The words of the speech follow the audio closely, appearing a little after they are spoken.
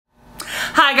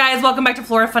Hi guys, welcome back to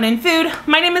Flora Fun and Food.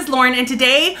 My name is Lauren and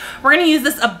today we're going to use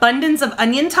this abundance of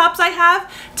onion tops I have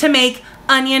to make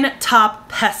onion top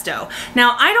pesto.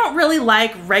 Now I don't really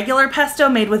like regular pesto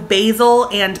made with basil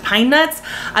and pine nuts.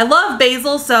 I love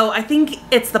basil, so I think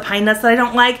it's the pine nuts that I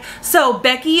don't like. So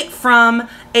Becky from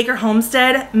Acre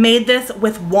Homestead made this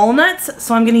with walnuts,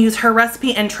 so I'm going to use her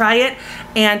recipe and try it,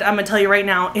 and I'm going to tell you right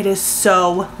now, it is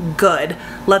so good.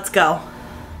 Let's go.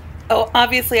 Oh,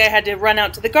 obviously I had to run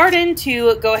out to the garden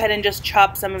to go ahead and just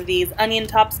chop some of these onion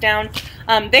tops down.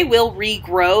 They will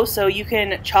regrow, so you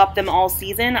can chop them all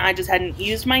season. I just hadn't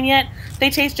used mine yet. They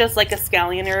taste just like a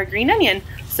scallion or a green onion,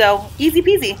 so easy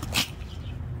peasy.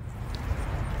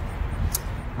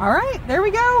 All right, there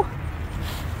we go.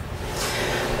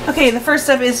 Okay, the first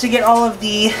step is to get all of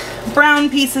the brown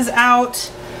pieces out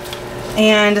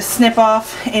and snip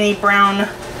off any brown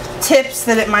tips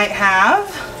that it might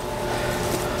have.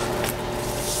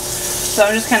 So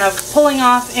I'm just kind of pulling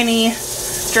off any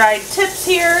dried tips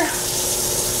here,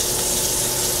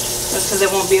 just because it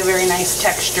won't be a very nice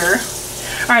texture.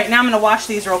 All right, now I'm going to wash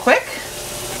these real quick.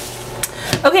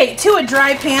 Okay, to a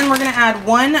dry pan, we're going to add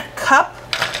 1 cup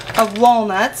of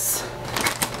walnuts,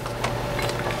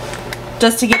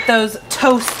 just to get those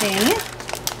toasting.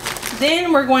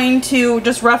 Then we're going to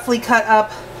just roughly cut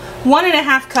up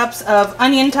 1.5 cups of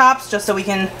onion tops, just so we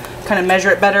can kind of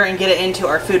measure it better and get it into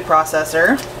our food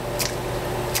processor.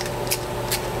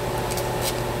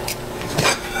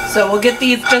 So we'll get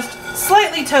these just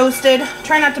slightly toasted,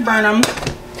 try not to burn them,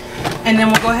 and then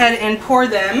we'll go ahead and pour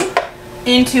them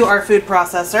into our food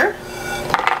processor.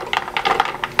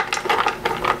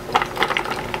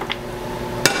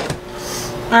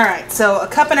 Alright, so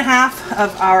 1.5 cups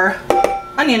of our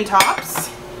onion tops.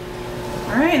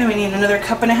 Alright, and then we need another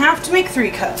 1.5 cups to make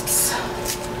 3 cups.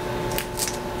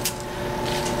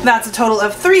 That's a total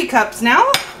of 3 cups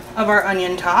now of our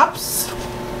onion tops.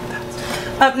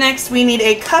 Up next, we need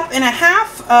 1.5 cups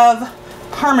of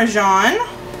Parmesan.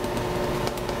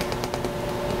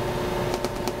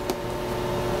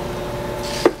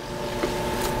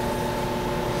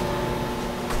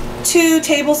 Two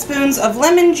tablespoons of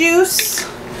lemon juice.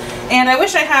 And I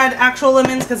wish I had actual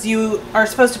lemons because you are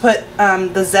supposed to put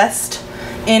the zest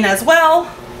in as well.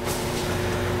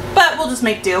 But we'll just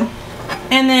make do.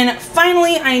 And then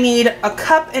finally, I need 1.5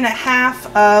 cups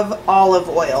of olive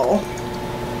oil.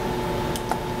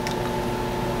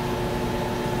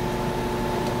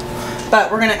 But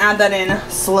we're going to add that in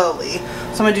slowly.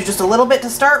 So I'm going to do just a little bit to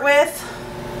start with.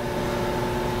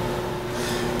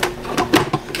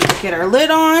 Get our lid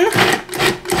on.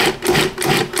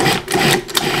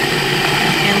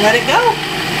 And let it go.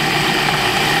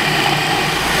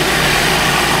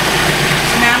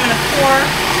 So now I'm going to pour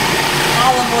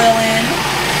olive oil in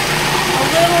a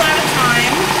little at a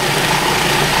time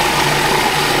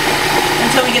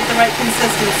until we get the right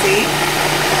consistency.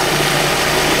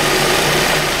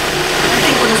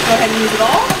 We'll just go ahead and use it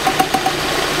all.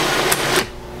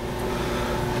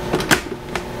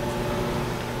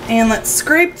 And let's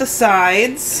scrape the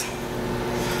sides.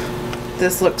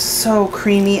 This looks so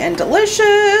creamy and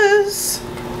delicious.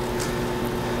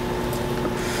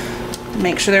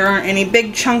 Make sure there aren't any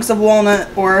big chunks of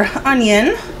walnut or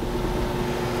onion.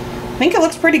 I think it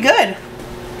looks pretty good.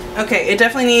 Okay, it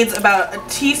definitely needs about a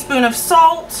teaspoon of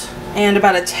salt and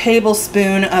about a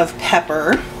tablespoon of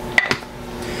pepper.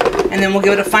 And then we'll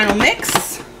give it a final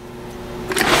mix.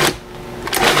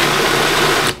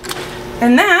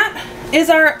 And that is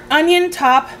our onion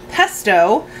top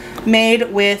pesto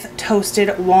made with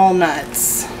toasted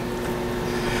walnuts.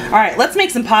 All right, let's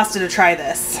make some pasta to try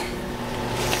this.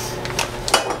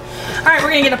 All right,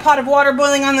 we're gonna get a pot of water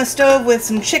boiling on the stove with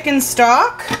some chicken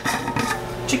stock.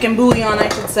 Chicken bouillon, I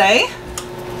should say.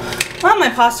 While my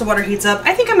pasta water heats up,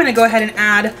 I think I'm gonna go ahead and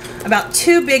add about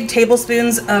 2 big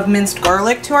tablespoons of minced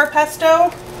garlic to our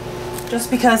pesto, just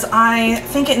because I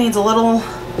think it needs a little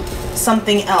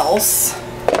something else.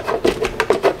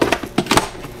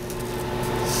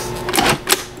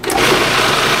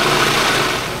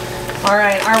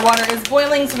 Alright, our water is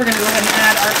boiling, so we're going to go ahead and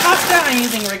add our pasta. I'm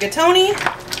using rigatoni.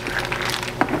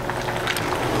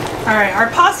 Alright, our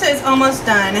pasta is almost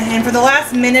done, and for the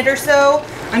last minute or so,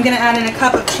 I'm going to add in a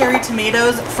cup of cherry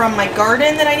tomatoes from my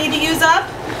garden that I need to use up.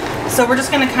 So we're just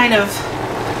going to kind of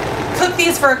cook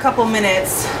these for a couple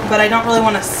minutes, but I don't really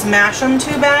want to smash them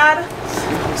too bad.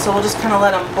 So we'll just kind of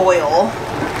let them boil.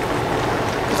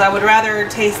 Because I would rather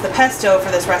taste the pesto for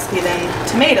this recipe than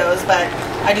tomatoes, but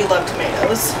I do love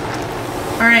tomatoes.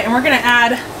 Alright, and we're going to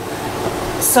add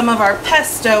some of our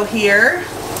pesto here.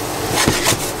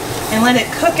 And let it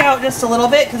cook out just a little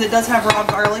bit because it does have raw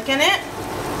garlic in it.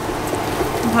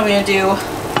 I'm probably going to do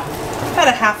about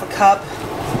 1/2 cup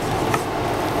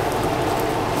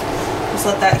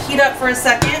Just let that heat up for a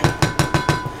second.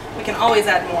 We can always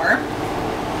add more.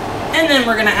 And then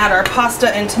we're gonna add our pasta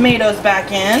and tomatoes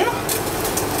back in.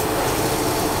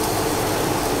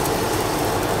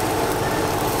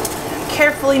 And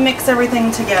carefully mix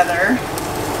everything together.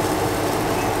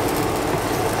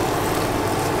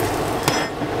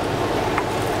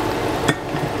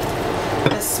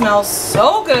 This smells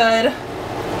so good.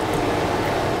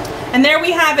 And there we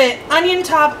have it, onion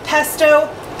top pesto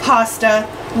pasta.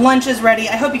 Lunch is ready.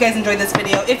 I hope you guys enjoyed this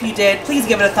video. If you did, please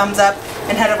give it a thumbs up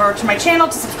and head over to my channel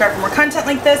to subscribe for more content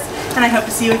like this. And I hope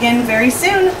to see you again very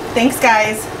soon. Thanks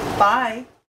guys. Bye.